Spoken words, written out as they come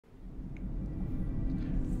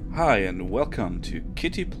Hi and welcome to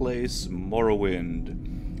Kitty Plays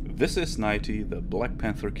Morrowind. This is Nighty, the Black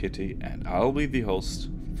Panther Kitty, and I'll be the host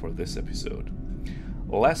for this episode.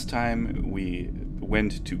 Last time we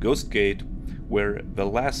went to Ghost Gate, where the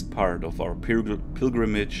last part of our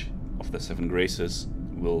pilgrimage of the Seven Graces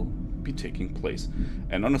will be taking place.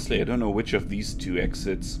 And honestly, I don't know which of these two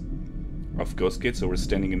exits of Ghost Gate, so we're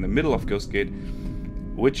standing in the middle of Ghost Gate,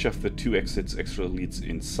 which of the two exits actually leads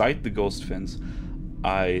inside the ghost fence.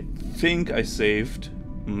 I think I saved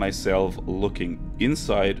myself looking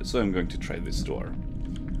inside, so I'm going to try this door.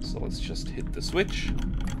 So let's just hit the switch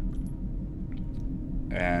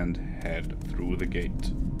and head through the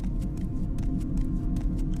gate.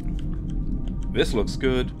 This looks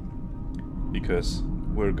good because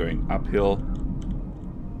we're going uphill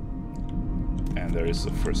and there is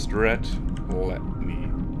a first rat. Let me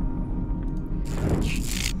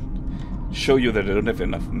show you that I don't have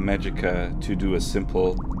enough magicka to do a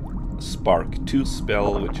simple Spark 2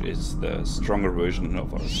 spell, which is the stronger version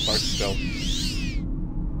of our Spark spell.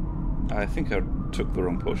 I think I took the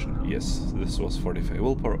wrong potion. Yes, this was 45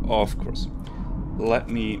 willpower, of course. Let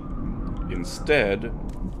me instead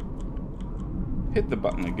hit the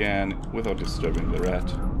button again without disturbing the rat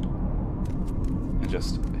and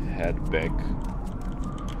just head back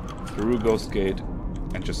through Ghost Gate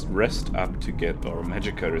and just rest up to get our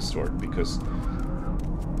magicka restored, because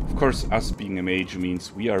of course us being a mage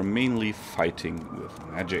means we are mainly fighting with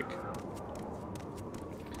magic.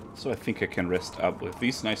 So I think I can rest up with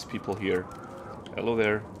these nice people here. Hello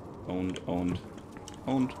there. Owned.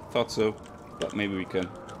 Thought so, but maybe we can.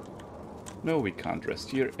 No, we can't rest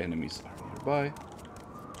here. Enemies are nearby.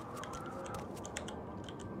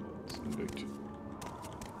 So I'm going to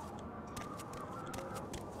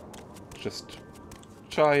just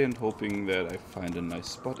try and hoping that I find a nice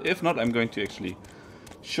spot. If not, I'm going to actually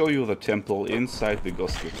show you the temple inside the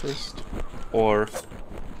Ghost Gate first, or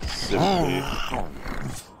simply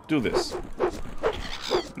do this.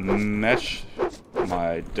 Mash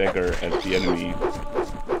my dagger at the enemy,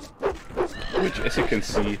 which, as you can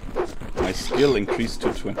see, my skill increased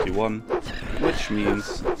to 21, which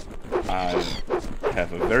means I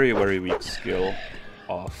have a very, very weak skill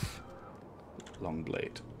of long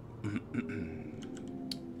blade.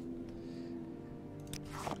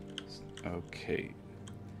 Okay.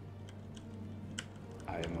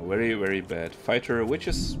 I am a very, very bad fighter, which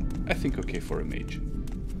is, I think, okay for a mage.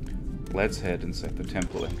 Let's head inside the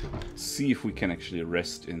temple and see if we can actually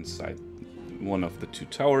rest inside one of the two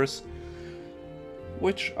towers,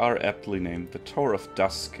 which are aptly named the Tower of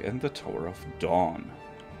Dusk and the Tower of Dawn.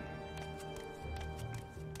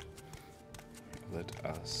 Let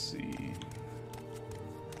us see.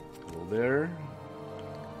 Hello there.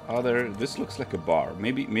 This looks like a bar.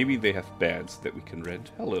 Maybe they have beds that we can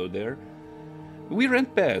rent. Hello there. We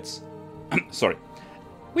rent beds. Sorry.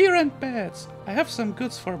 We rent beds. I have some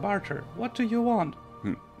goods for barter. What do you want?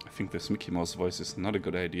 I think this Mickey Mouse voice is not a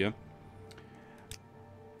good idea.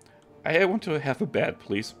 I want to have a bed,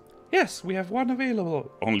 please. Yes, we have one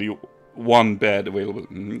available. Only one bed available.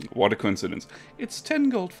 What a coincidence. It's 10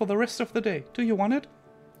 gold for the rest of the day. Do you want it?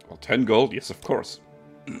 Well, 10 gold? Yes, of course.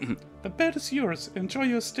 The bed is yours. Enjoy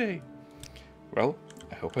your stay. Well,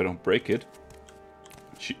 I hope I don't break it.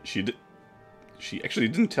 She actually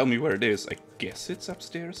didn't tell me where it is. I guess it's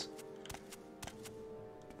upstairs.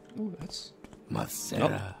 Oh, that's not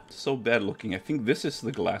so bad looking. I think this is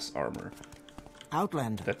the glass armor.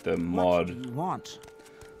 Outlander. That the mod, what do you want?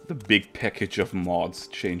 The big package of mods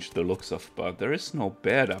changed the looks of, but there is no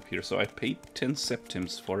bed up here, so I paid 10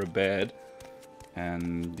 septims for a bed,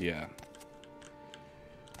 and yeah.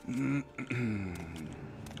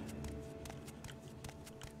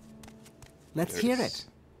 Let's hear it.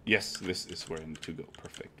 Yes, this is where I need to go.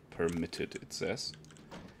 Perfect. Permitted, it says.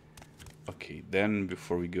 Okay, then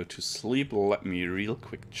before we go to sleep, let me real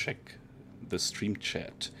quick check the stream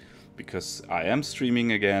chat, because I am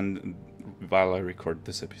streaming again while I record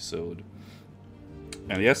this episode.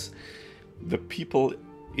 And yes, the people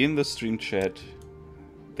in the stream chat,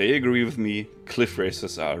 they agree with me. Cliff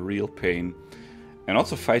races are a real pain. And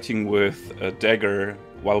also fighting with a dagger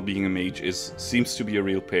while being a mage seems to be a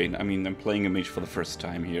real pain. I mean, I'm playing a mage for the first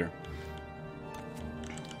time here.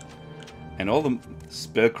 And all the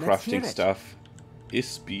spellcrafting stuff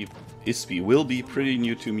will be pretty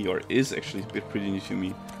new to me, or is actually pretty new to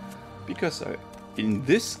me. Because in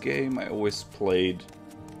this game I always played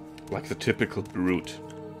like the typical brute.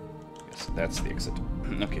 Yes, that's the exit.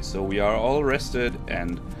 Okay, so we are all rested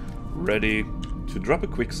and ready to drop a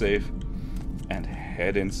quick save and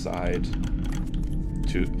head inside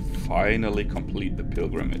to finally complete the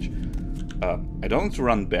pilgrimage. I don't want to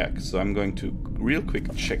run back, so I'm going to real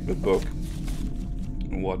quick check the book.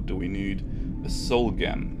 What do we need? A soul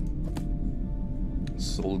gem.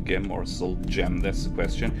 Soul gem or soul gem, that's the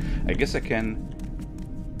question. I guess I can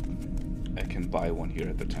buy one here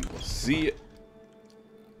at the temple. See,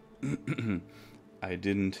 I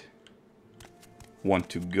didn't want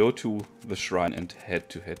to go to the shrine and head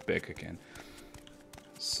back again.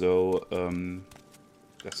 So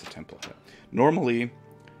that's the temple head. Normally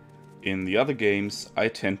in the other games I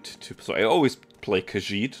tend to, so I always play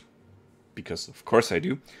Khajiit, because of course I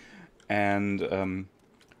do, and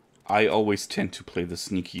I always tend to play the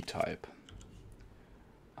sneaky type.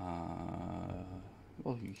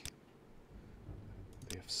 Well,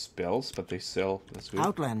 they have spells, but they sell. That's weird.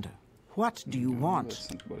 Outlander, what do you want?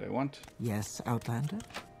 That's not what I want. Yes, Outlander?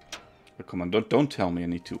 But come on, don't tell me I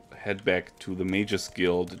need to head back to the Mages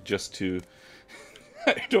Guild just to...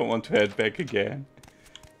 I don't want to head back again.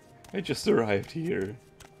 I just arrived here.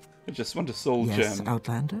 I just want a soul gem. Yes,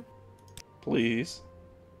 Outlander? Please.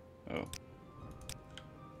 Oh.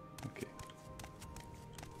 Okay.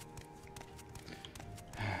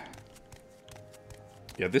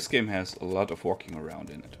 Yeah, this game has a lot of walking around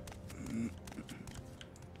in it.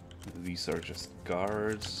 These are just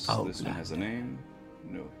guards. Oh, this one has a name.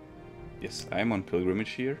 No. Yes, I'm on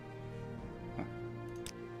pilgrimage here. Huh.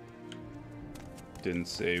 Didn't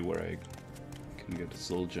say where I can get a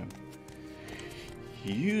soul gem.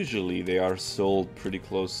 Usually they are sold pretty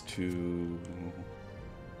close to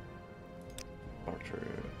barter.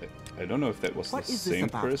 I don't know if that was What the is this same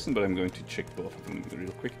about? person, but I'm going to check both of them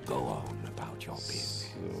real quick. Go on about your business.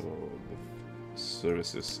 So the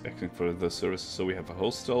services, acting for the services. So we have a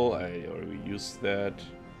hostel. I already used that.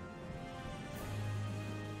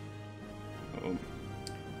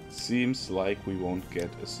 Seems like we won't get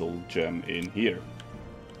a soul gem in here.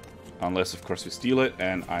 Unless, of course, we steal it,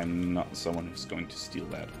 and I'm not someone who's going to steal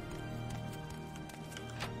that.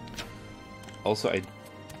 Also,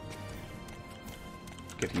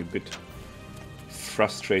 getting a bit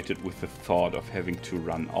frustrated with the thought of having to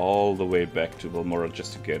run all the way back to Balmora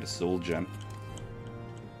just to get a soul gem.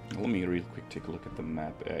 Let me real quick take a look at the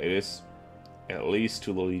map. It is at least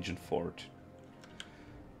to the Legion Fort.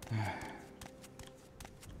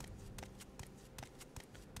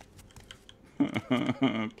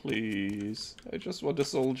 Please, I just want a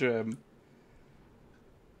soul gem.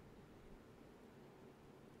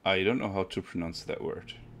 I don't know how to pronounce that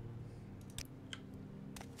word.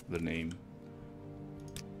 The name.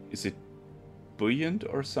 Is it buoyant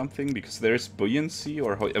or something? Because there's buoyancy,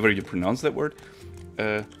 or however you pronounce that word.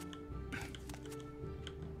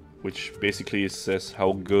 Which basically says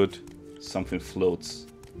how good something floats.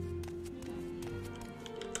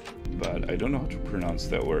 But I don't know how to pronounce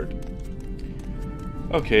that word.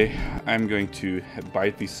 Okay, I'm going to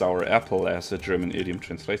bite the sour apple, as a German idiom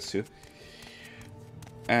translates to,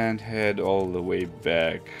 and head all the way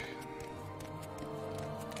back.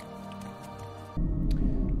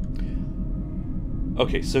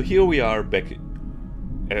 Okay, so here we are back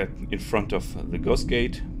in front of the Ghost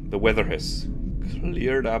Gate. The weather has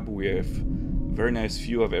cleared up. We have a very nice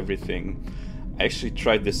view of everything. I actually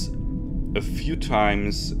tried this a few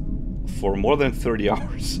times for more than 30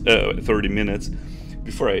 hours, 30 minutes,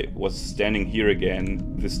 before I was standing here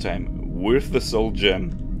again, this time with the soul gem.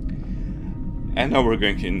 And now we're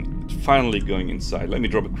finally going inside. Let me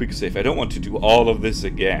drop a quick save. I don't want to do all of this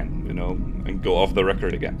again, you know, and go off the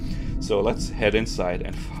record again. So let's head inside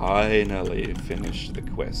and finally finish the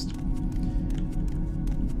quest.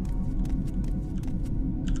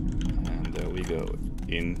 And there we go,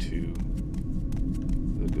 into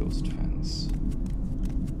the ghost fence.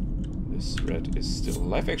 This red is still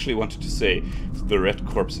alive. I actually wanted to say the red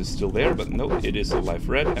corpse is still there, but no, it is a live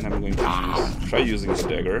red, and I'm going to try using the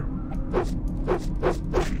dagger.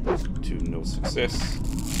 To no success.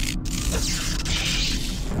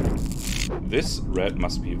 This red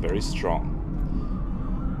must be very strong.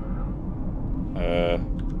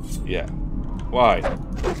 Yeah. Why?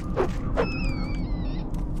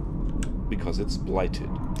 Because it's blighted.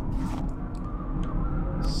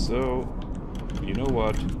 So, you know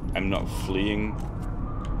what? I'm not fleeing.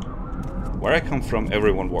 Where I come from,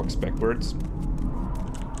 everyone walks backwards.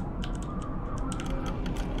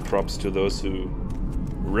 Props to those who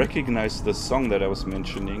recognize the song that I was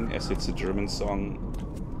mentioning, as it's a German song.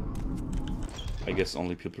 I guess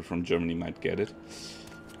only people from Germany might get it.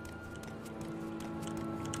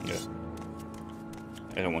 Yeah.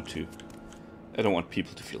 I don't want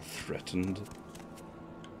people to feel threatened.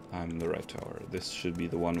 I'm the right tower. This should be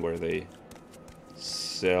the one where they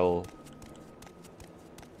sell.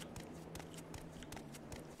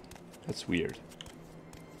 That's weird.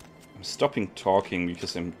 I'm stopping talking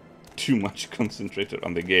because I'm too much concentrated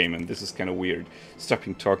on the game, and this is kind of weird.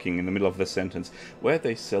 Stopping talking in the middle of the sentence. Where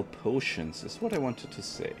they sell potions is what I wanted to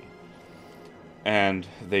say. And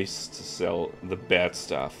they sell the bad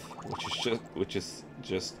stuff, which is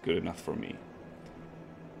just good enough for me.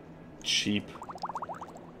 Cheap.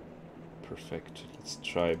 Perfect. Let's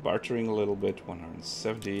try bartering a little bit.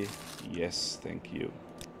 170. Yes, thank you.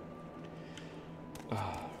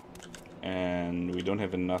 And we don't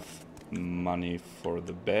have enough money for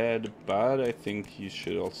the bed, but I think you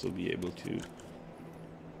should also be able to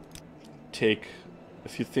take a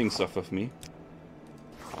few things off of me.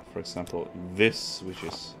 For example, this, which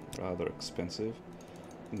is rather expensive.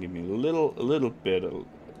 Give me a little bit.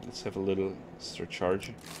 Let's have a little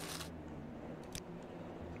surcharge.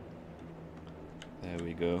 There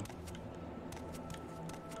we go.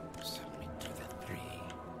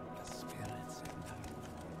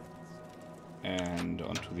 And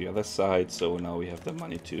onto the other side. So now we have the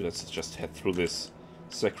money too. Let's just head through this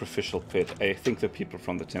sacrificial pit. I think the people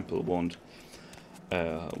from the temple won't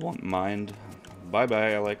mind. Bye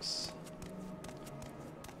bye, Alex.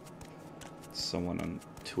 Someone on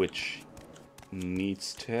Twitch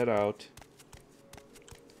needs to head out.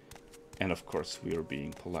 And of course we are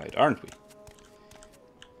being polite, aren't we?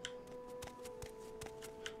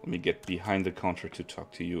 Let me get behind the counter to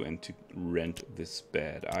talk to you and to rent this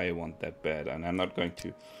bed. I want that bed, and I'm not going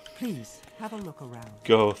to Please have a look around.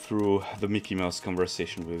 Go through the Mickey Mouse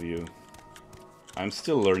conversation with you. I'm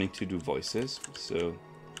still learning to do voices, so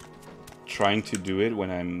trying to do it when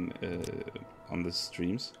I'm on the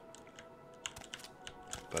streams,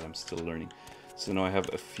 but I'm still learning. So now I have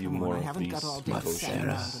a few more of these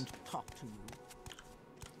potions.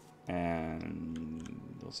 And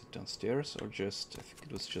was it downstairs or just? I think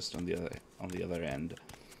it was just on the other end.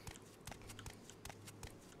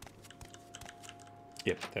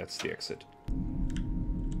 Yep, that's the exit.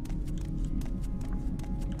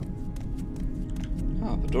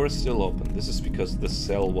 Ah, the door is still open. This is because the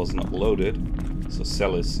cell was not loaded. So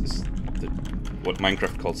cell is what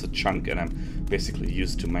Minecraft calls a chunk, and I'm basically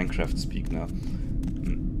used to Minecraft speak now.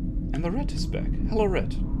 And the rat is back. Hello,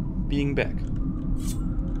 rat. Being back.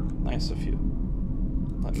 Nice of you.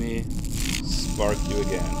 Let me spark you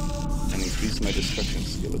again and increase my destruction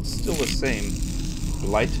skill. It's still the same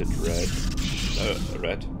blighted red.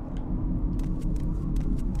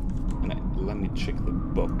 And let me check the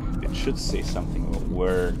book. It should say something about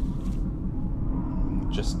where,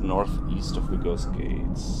 just northeast of the Ghost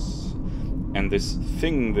Gates. And this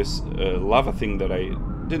thing, this lava thing that I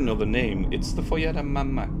didn't know the name, it's the Foyada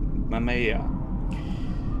Mamea.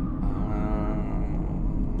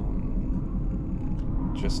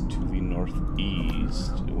 Just to the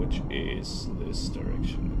northeast, which is this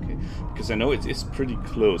direction, okay? Because I know it's pretty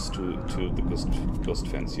close to the ghost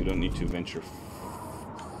fence. You don't need to venture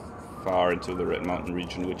far into the Red Mountain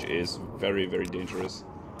region, which is very, very dangerous.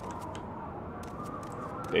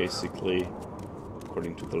 Basically,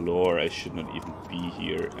 according to the lore, I should not even be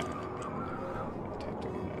here, and I'm being attacked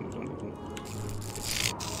again, and I don't even...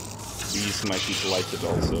 These might be blighted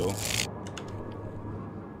also.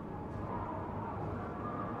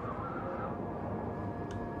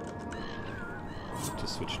 To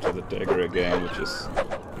switch to the dagger again, which is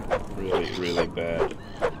really, really bad.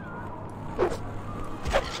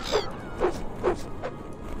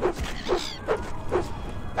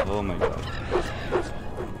 Oh my god.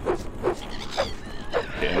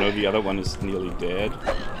 Okay, I know the other one is nearly dead.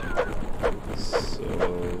 So...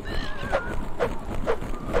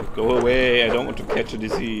 Go away, I don't want to catch a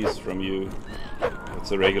disease from you.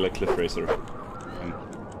 It's a regular cliff racer. I'm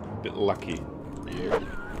a bit lucky here.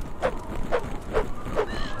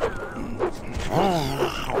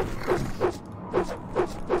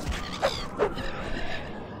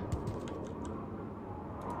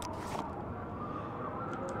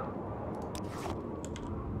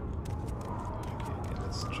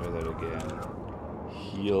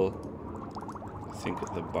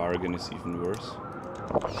 The bargain is even worse.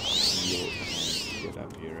 Get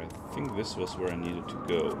up here. I think this was where I needed to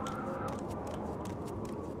go.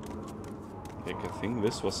 Like, I think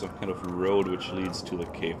this was some kind of road which leads to the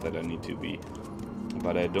cave that I need to be.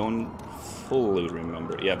 But I don't fully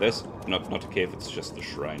remember. Yeah, there's not a cave, it's just the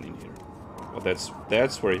shrine in here. But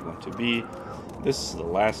that's where you want to be. This is the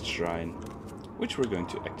last shrine, which we're going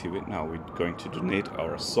to activate now. We're going to donate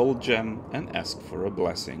our soul gem and ask for a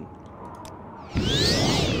blessing.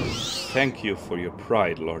 Thank you for your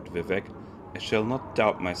pride, Lord Vivek. I shall not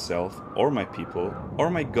doubt myself, or my people, or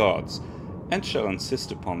my gods, and shall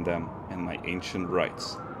insist upon them and my ancient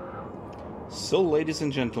rights. So, ladies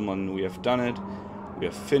and gentlemen, we have done it. We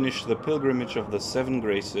have finished the pilgrimage of the 7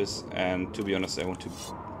 graces, and to be honest, I want to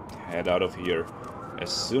head out of here as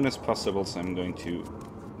soon as possible, so I'm going to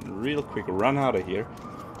real quick run out of here,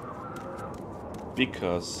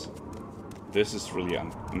 because this is really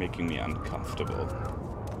making me uncomfortable.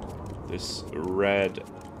 This red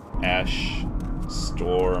ash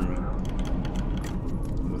storm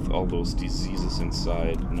with all those diseases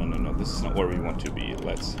inside. No, no, no, this is not where we want to be.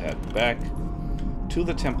 Let's head back to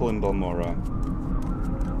the temple in Balmora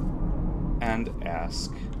and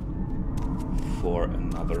ask for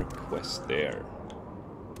another quest there.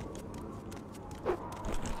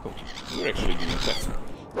 Oh, we're actually being attacked.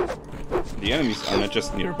 The enemies are not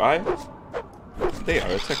just nearby, they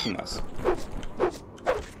are attacking us.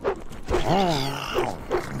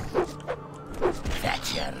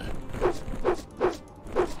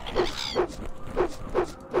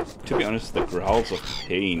 To be honest, the growls of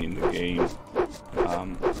pain in the game,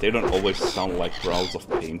 they don't always sound like growls of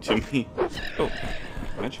pain to me. Oh,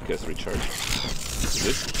 magic has recharged.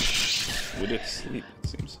 This would it sleep, it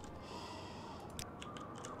seems.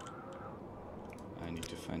 I need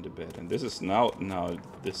to find a bed, and this is now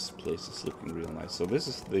this place is looking real nice. So this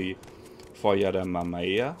is the Foyada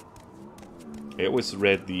Mamaya. I always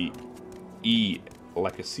read the E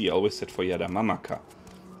like a C. I always said Foyada Mamaka,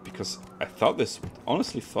 because I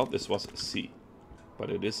honestly thought this was a C, but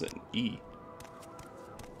it is an E.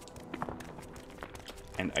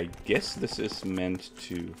 And I guess this is meant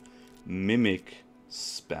to mimic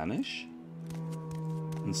Spanish.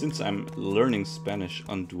 And since I'm learning Spanish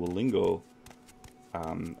on Duolingo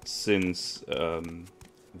since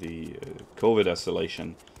the COVID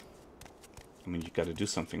isolation, I mean, you gotta do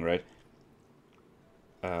something, right?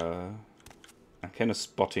 I'm kind of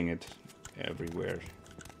spotting it everywhere.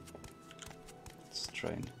 Let's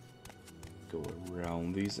try and go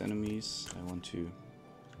around these enemies. I want to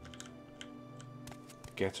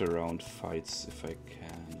get around fights if I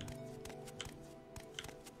can.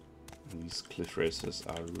 And these cliff races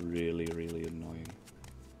are really, really annoying.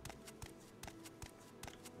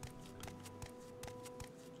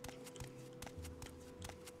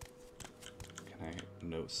 Can I?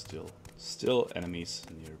 No, still enemies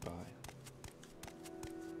nearby.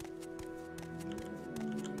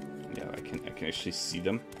 Yeah, I can actually see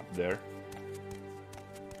them up there.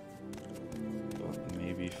 But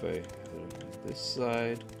maybe if I this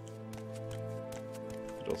side,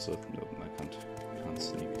 but also no, I can't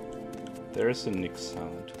sneak. There is a Nick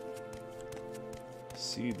sound.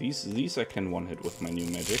 See, these I can one hit with my new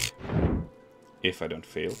magic if I don't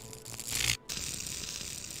fail.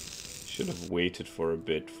 Should have waited for a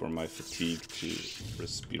bit for my fatigue to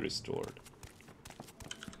be restored.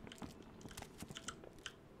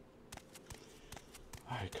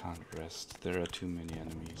 I can't rest. There are too many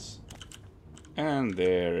enemies. And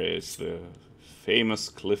there is the famous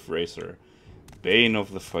cliff racer, Bane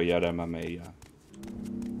of the Foyada Mamaya.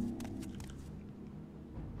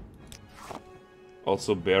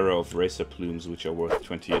 Also bearer of racer plumes, which are worth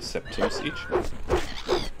 20 septims each.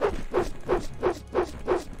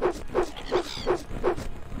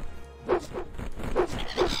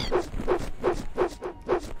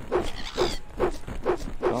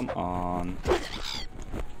 Come on.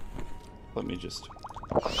 Let me just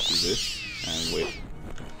do this and wait.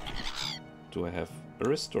 Do I have a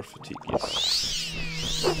restore fatigue? Yes.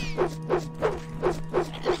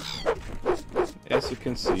 As you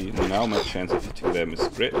can see, now my chance of hitting them is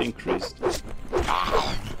greatly increased.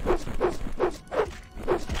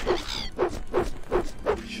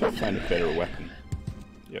 Should find a better weapon.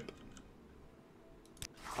 Yep.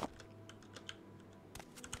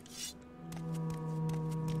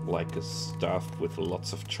 Like a staff with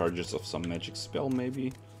lots of charges of some magic spell,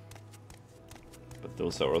 maybe. But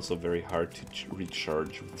those are also very hard to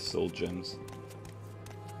recharge with soul gems.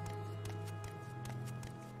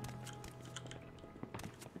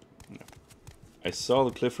 No. I saw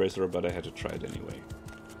the cliff racer, but I had to try it anyway.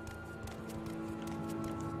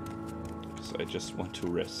 So I just want to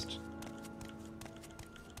rest.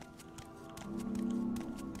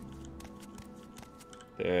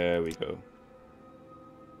 There we go.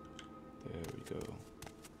 There we go.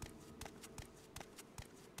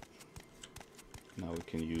 Now we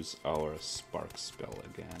can use our spark spell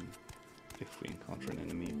again if we encounter an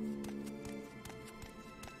enemy.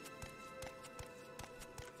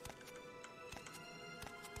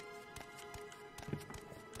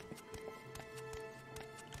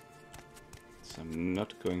 So I'm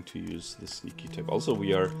not going to use the sneaky type. Also,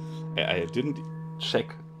 I didn't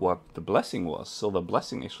check what the blessing was. So the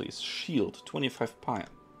blessing actually is shield, 25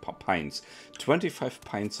 pints. 25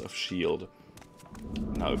 pints of shield.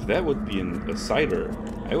 Now, if that would be a cider,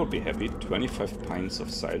 I would be happy. 25 pints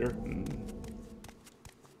of cider.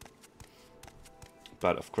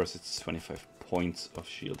 But of course it's 25 points of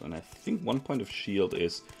shield, and I think 1 point of shield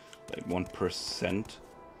is like 1%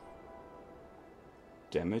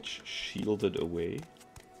 damage shielded away.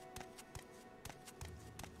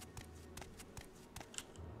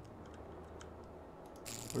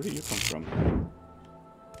 Where do you come from?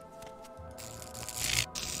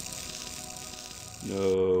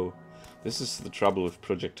 No. This is the trouble with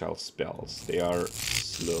projectile spells. They are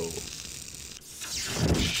slow.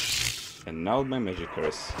 And now my magicka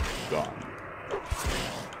is gone.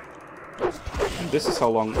 And this is how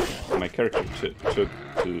long my character took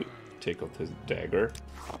to take off his dagger.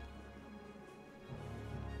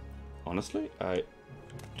 Honestly, I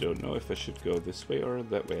don't know if I should go this way or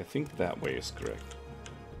that way. I think that way is correct.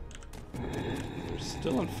 We're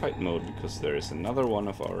still in fight mode because there is another one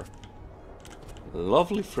of our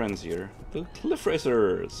lovely friends here, the Cliff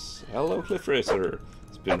Racers. Hello, Cliff Racer.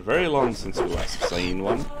 It's been very long since we last seen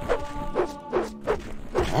one.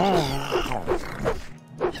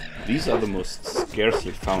 These are the most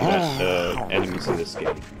scarcely found enemies in this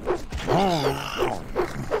game.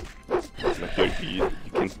 Like you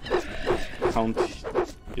can count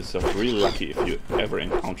yourself really lucky if you ever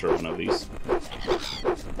encounter one of these.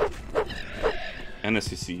 And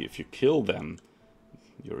as you see, if you kill them,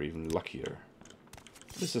 you're even luckier.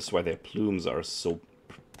 This is why their plumes are so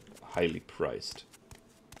highly priced.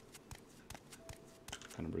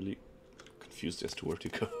 I'm really confused as to where to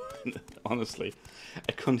go. Honestly,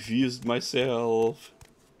 I confused myself.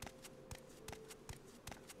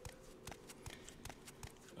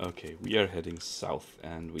 Okay, we are heading south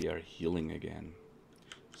and we are healing again.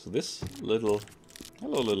 So this little...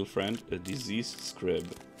 Hello, little friend. A diseased scrib.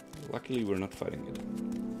 Luckily we're not fighting it,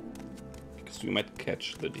 because we might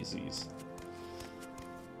catch the disease.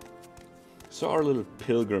 So our little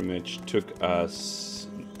pilgrimage took us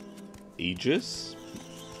ages,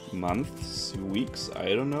 months, weeks,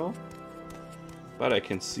 I don't know. But I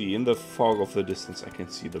can see in the fog of the distance, I can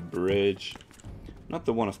see the bridge. Not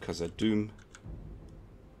the one of Khazad-dûm,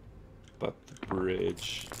 but the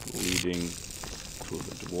bridge leading to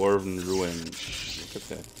the Dwarven Ruins. Look at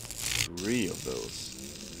that, 3 of those.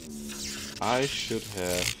 I should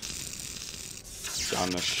have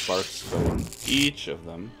done a spark spell on each of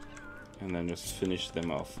them and then just finish them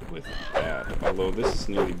off with that. Although this is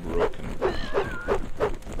nearly broken.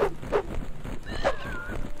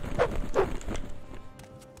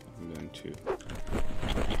 I'm going to...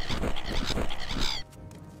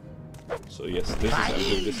 So yes, this is, I'm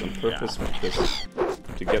doing this on purpose because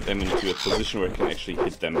to get them into a position where I can actually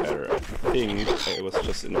hit them better. I think I was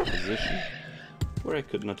just in a position where I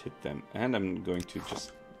could not hit them, and I'm going to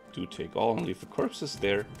just take all and leave the corpses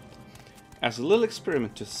there as a little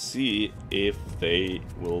experiment to see if they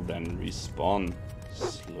will then respawn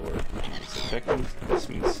slower. It's attacking, this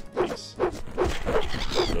means he's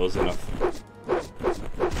close enough.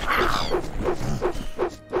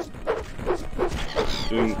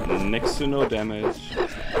 Doing next to no damage,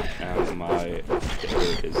 and my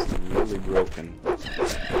dagger is really broken.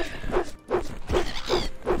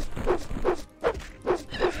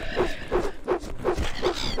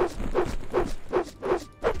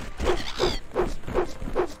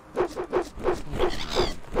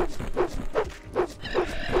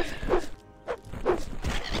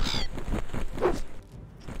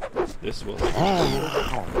 This was and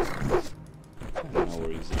now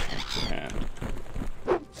we're using hand to hand.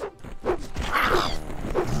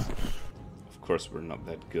 Of course we're not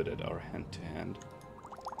that good at our hand to hand.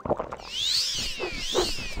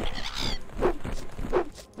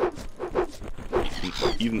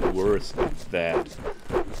 Even worse at that.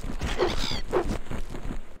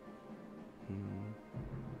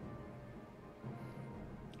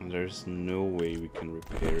 And there's no way we can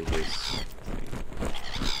repair this thing.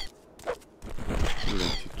 I'm going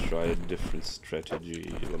to try a different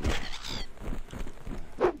strategy. Let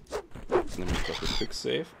me drop a quick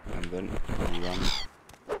save and then run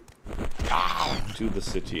to the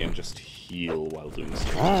city and just heal while doing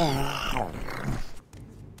so.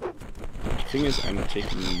 The thing is, I'm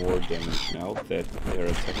taking more damage now that they're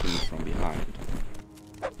attacking me from behind.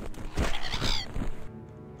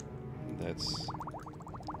 That's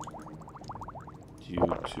due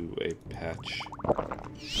to a patch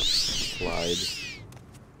slide.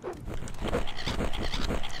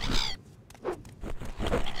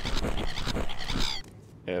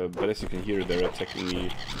 But as you can hear, they're attacking me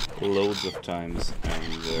loads of times,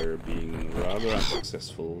 and they're being rather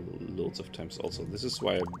unsuccessful loads of times also. This is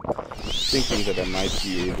why I'm thinking that I might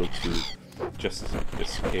be able to just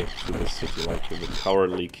escape to the city like the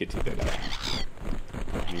cowardly kitty that I am.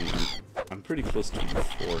 I mean, I'm pretty close to the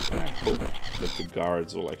fort, and I hope that the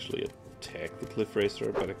guards will actually attack the cliff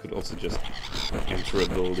racer, but I could also just enter a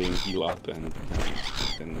building, heal up, and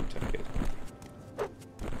then attack it.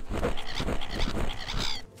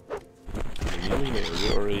 We're nearly there.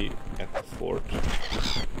 We're already at the fort.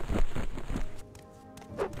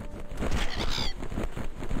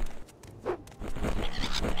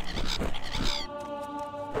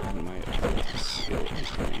 And my athletics skill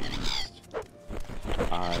increased.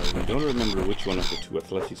 I don't remember which one of the two,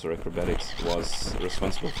 athletics or acrobatics, was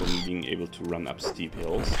responsible for me being able to run up steep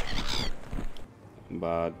hills.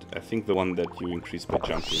 But I think the one that you increase by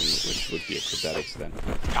jumping, which would be acrobatics then,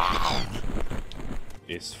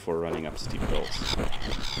 is for running up steep hills.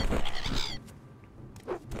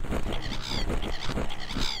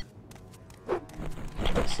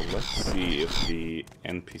 So let's see if the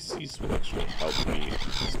NPCs will actually help me,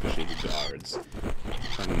 especially the guards.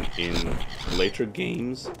 In later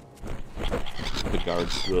games, the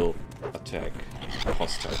guards will attack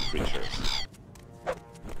hostile creatures.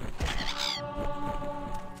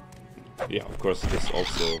 Yeah, of course this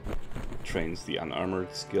also trains the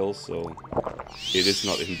unarmored skill, so it is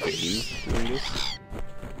not in vain doing this.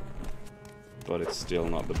 But it's still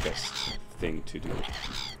not the best thing to do.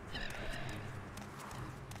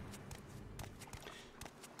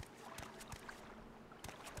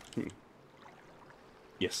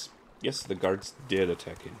 Yes, the guards did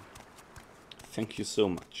attack him. Thank you so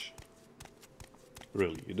much.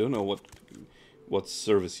 Really, you don't know what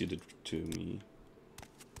service you did to me.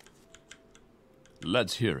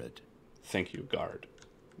 Let's hear it. Thank you, guard.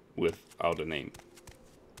 Without a name.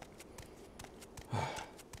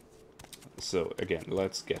 So, again,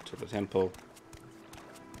 let's get to the temple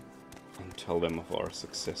and tell them of our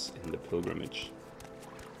success in the pilgrimage.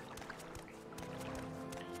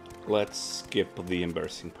 Let's skip the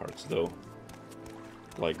embarrassing parts, though.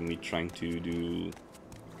 Like me trying to do...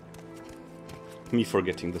 me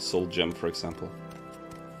forgetting the soul gem, for example.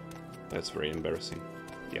 That's very embarrassing.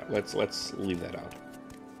 Yeah, let's leave that out.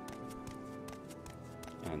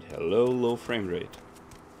 And hello, low frame rate.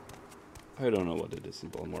 I don't know what it is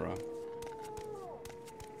in Balmora.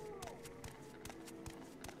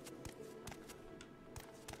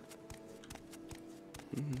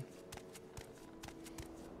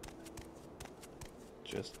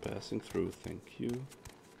 Just passing through, thank you.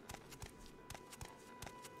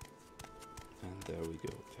 And there we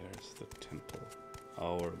go, there's the temple,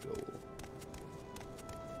 our goal.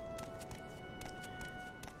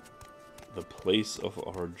 The place of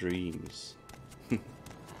our dreams. Okay,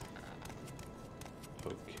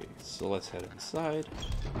 so let's head inside.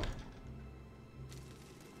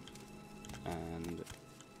 And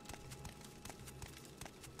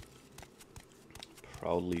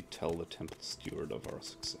proudly tell the temple steward of our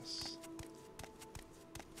success.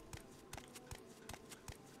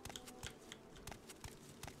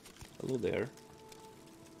 Hello there.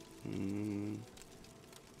 I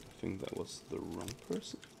think that was the wrong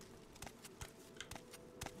person.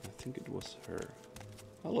 I think it was her.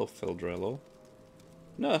 Hello, Feldrello.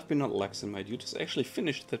 No, I've been not lax in my duties. I actually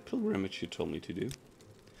finished that pilgrimage you told me to do.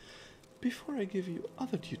 Before I give you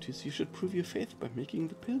other duties, you should prove your faith by making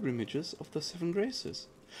the pilgrimages of the 7 graces.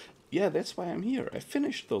 Yeah, that's why I'm here. I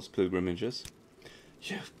finished those pilgrimages.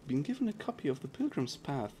 You've been given a copy of the Pilgrim's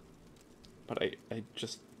Path. But I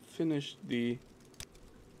just finished the...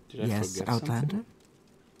 Did I forget Outlander? something?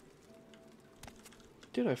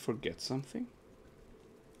 Did I forget something?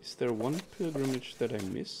 Is there one pilgrimage that I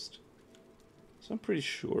missed? So I'm pretty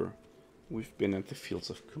sure we've been at the Fields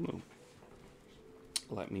of Kumu.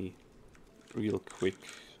 Let me... real quick,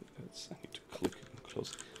 I need to click and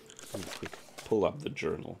close. Real quick, pull up the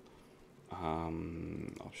journal.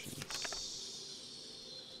 Options.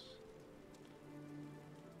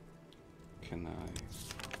 Can I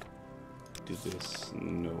do this?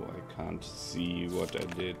 No, I can't see what I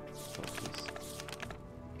did. Focus.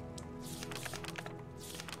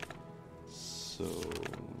 So,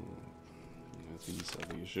 these are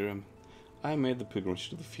the usual. I made the pilgrimage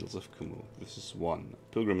to the Fields of Kumu. This is 1.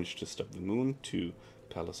 Pilgrimage to Stop the Moon. 2.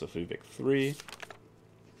 Palace of Vivek. 3.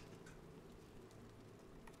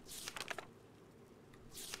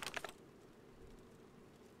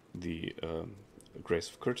 The Grace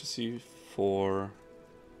of Courtesy. 4.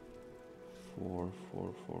 4.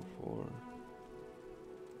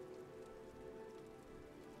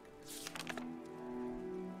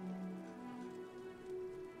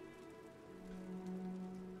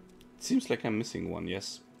 seems like I'm missing one,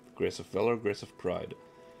 yes. Grace of Valor, Grace of Pride.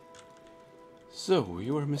 So,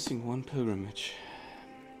 we were missing one pilgrimage.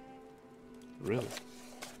 Really?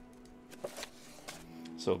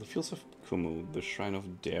 So, the Fields of Kumu, the Shrine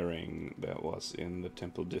of Daring that was in the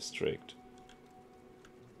Temple District.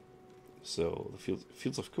 So, the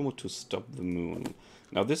Fields of Kumu to stop the moon.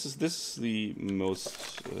 Now, this is the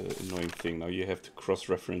most annoying thing. Now, you have to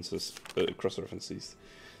cross-reference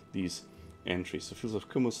these entries. The Fields of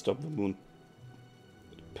Kumu, stop the moon,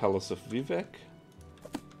 Palace of Vivek.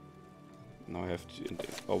 Now I have to,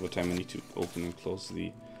 all the time I need to open and close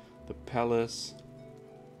the palace.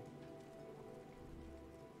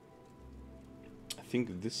 I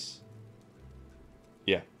think this,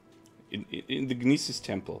 yeah, in the Gnesis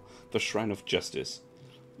Temple, the Shrine of Justice.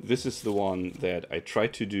 This is the one that I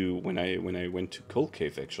tried to do when I went to Cold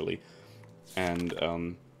Cave actually, and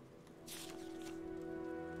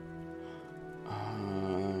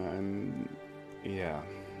yeah,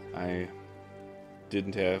 I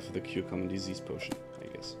didn't have the Cure Common Disease potion, I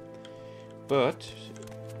guess. But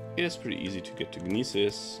it is pretty easy to get to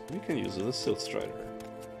Gnesis. We can use the Silk Strider.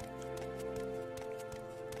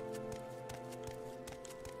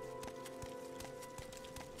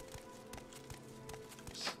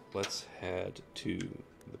 So let's head to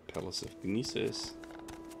the Palace of Gnesis,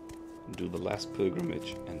 do the last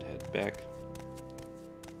pilgrimage, and head back.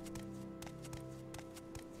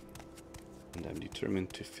 And I'm determined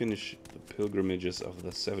to finish the pilgrimages of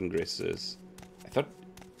the 7 graces. I thought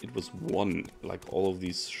it was one, like all of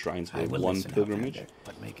these shrines were one pilgrimage.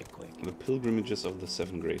 But make it quick. The pilgrimages of the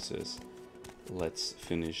 7 graces. Let's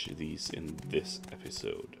finish these in this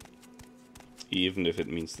episode. Even if it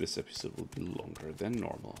means this episode will be longer than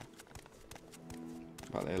normal.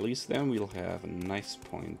 But at least then we'll have a nice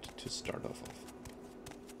point to start off of.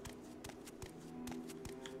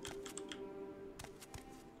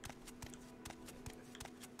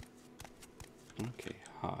 Okay,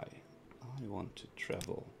 hi. I want to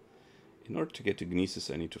travel. In order to get to Gnesis,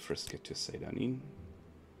 I need to first get to Seidanin,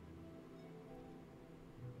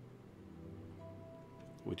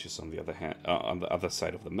 which is on the other hand, on the other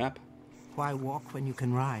side of the map. Why walk when you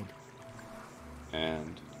can ride?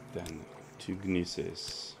 And then to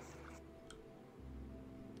Gnesis.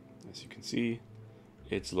 As you can see,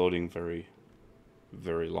 it's loading very,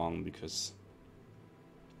 very long because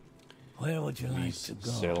where would you like these to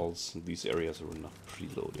go? cells, these areas were not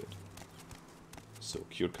preloaded. So,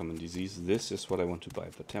 Cure Common Disease, this is what I want to buy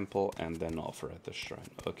at the temple and then offer at the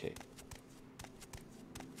shrine. Okay.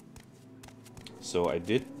 So I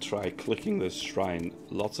did try clicking this shrine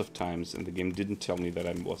lots of times and the game didn't tell me that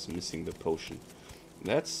I was missing the potion.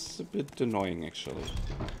 That's a bit annoying actually.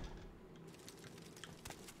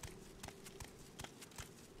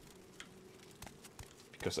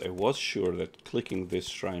 Because I was sure that clicking this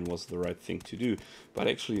shrine was the right thing to do, but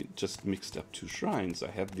I actually just mixed up 2 shrines.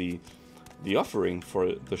 I had the offering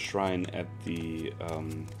for the shrine at the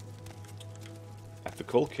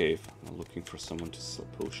Cold Cave. I'm looking for someone to sell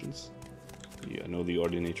potions. Yeah, I know the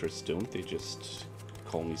ordinators don't, they just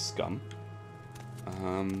call me scum.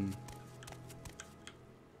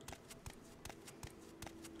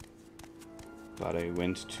 But I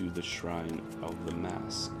went to the shrine of the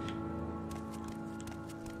mask.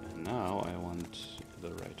 Now I want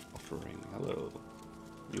the right offering. Hello.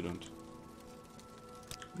 You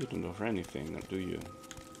don't offer anything, do you?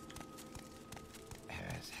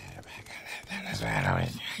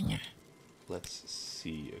 Let's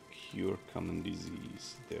see. A Cure Common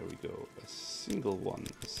Disease. There we go. A single one.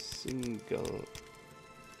 A single.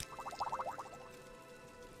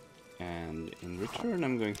 And in return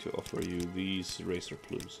I'm going to offer you these razor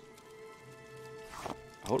plumes.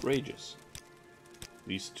 Outrageous.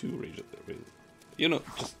 These 2 razor, you know,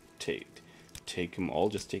 just take them all.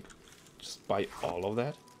 Just buy all of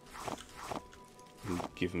that. And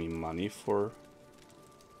give me money for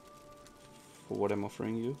what I'm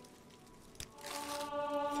offering you.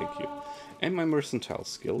 Thank you. And my mercantile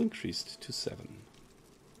skill increased to 7.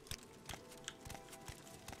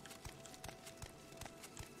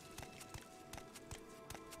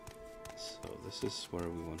 So this is where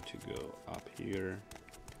we want to go. Up here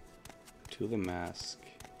to the mask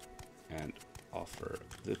and offer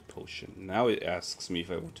the potion. Now it asks me if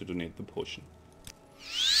I want to donate the potion.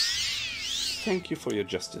 Thank you for your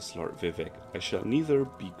justice, Lord Vivek. I shall neither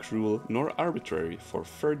be cruel nor arbitrary, for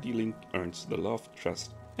fair dealing earns the love,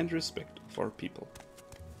 trust, and respect of our people.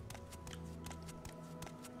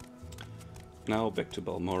 Now back to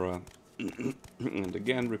Balmora, and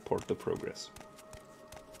again report the progress.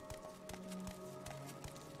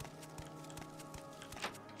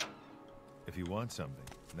 If you want something,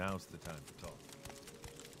 now's the time to talk.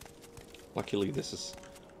 Luckily, this is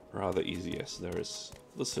rather easy, as there is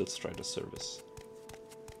the Silt Strider service.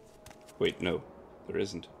 Wait, no, there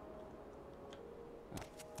isn't.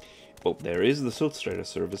 Well, there is the Silt Strider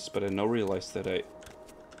service, but I now realize that I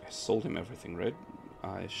sold him everything, right?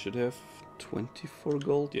 I should have 24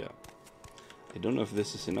 gold, yeah. I don't know if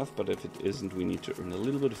this is enough, but if it isn't, we need to earn a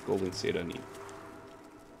little bit of gold in Sedani.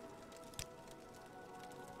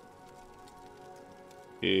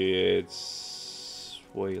 It's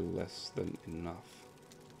way less than enough.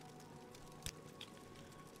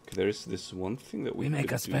 Okay, there is this one thing that we make a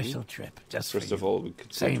could do. special trip just First for of you. all, we could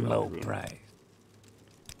go Same to low our room. price.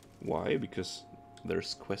 Why? Because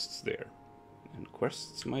there's quests there. And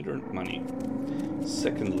quests might earn money.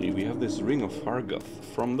 Secondly, we have this Ring of Hargoth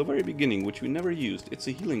from the very beginning, which we never used. It's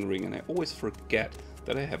a healing ring, and I always forget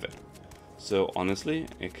that I have it. So honestly,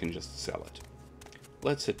 I can just sell it.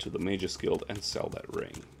 Let's head to the Mages Guild and sell that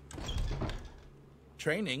ring.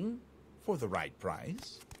 Training for the right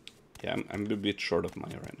price. Yeah, I'm a bit short of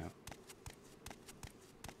money right now.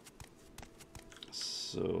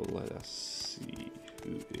 So let us see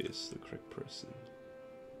who is the correct person.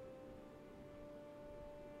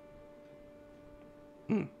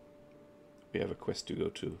 We have a quest to go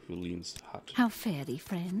to Hulin's hut How fare thee,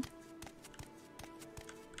 friend?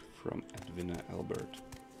 from Edwina Albert.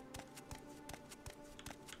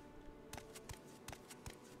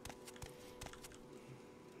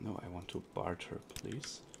 No, I want to barter,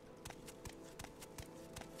 please.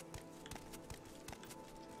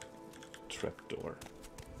 Trapdoor.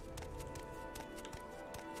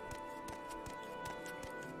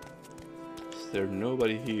 Is there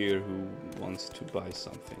nobody here who wants to buy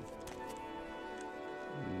something?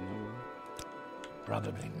 No.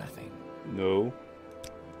 Probably nothing. No.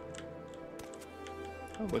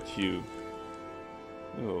 How about you?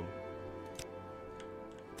 No.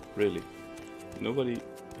 Really? Nobody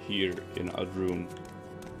here in our room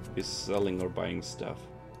is selling or buying stuff.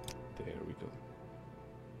 There we go.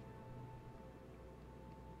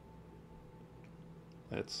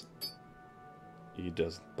 Let's... He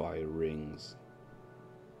doesn't buy rings.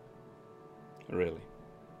 Really?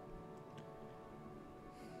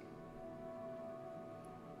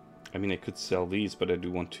 I mean, I could sell these, but I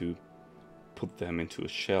do want to put them into a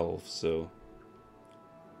shelf, so...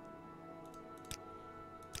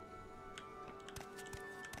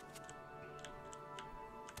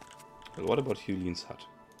 Well, what about Hulin's hut?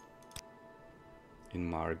 In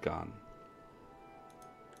Margan.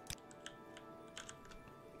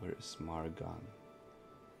 Where is Margan?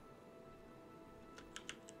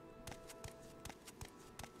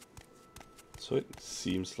 So it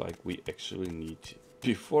seems like we actually need...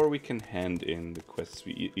 Before we can hand in the quests,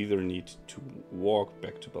 we either need to walk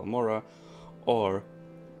back to Balmora, or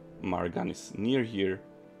Margan is near here,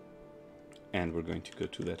 and we're going to go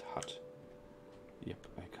to that hut. Yep,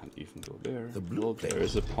 I can't even go there. Well, there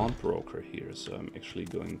is a pawnbroker here, so I'm actually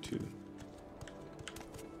going to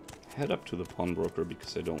head up to the pawnbroker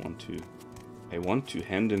because I don't want to... I want to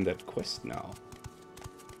hand in that quest now.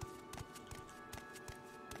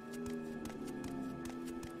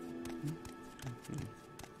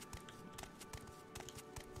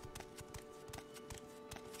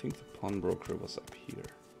 I think the pawnbroker was up here.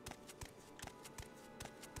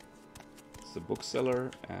 It's the bookseller,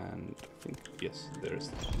 and I think, yes, there's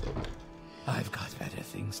the pawnbroker. I've got better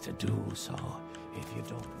things to do, so if you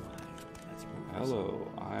don't mind, let's move on. Hello,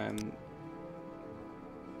 I'm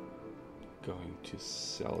going to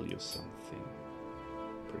sell you something.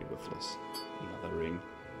 Pretty worthless. Another ring.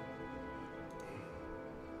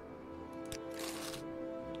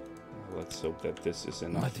 Let's hope that this is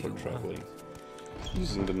enough What do for you traveling. want?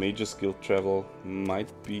 Using the Mages Guild travel might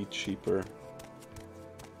be cheaper.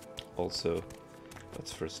 Also,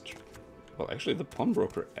 let's first... Well, actually the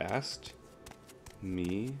pawnbroker asked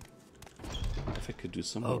me if I could do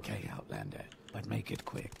some work. Okay, Outlander, but make it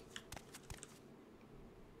quick.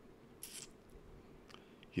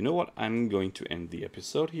 You know what? I'm going to end the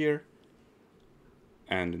episode here.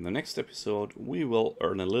 And in the next episode, we will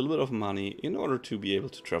earn a little bit of money in order to be able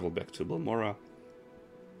to travel back to Balmora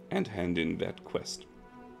and hand in that quest.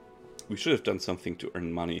 We should have done something to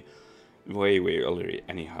earn money way earlier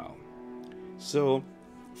anyhow. So,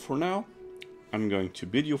 for now, I'm going to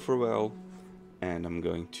bid you farewell, and I'm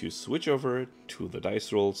going to switch over to the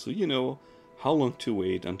dice roll so you know how long to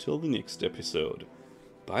wait until the next episode.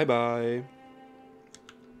 Bye bye!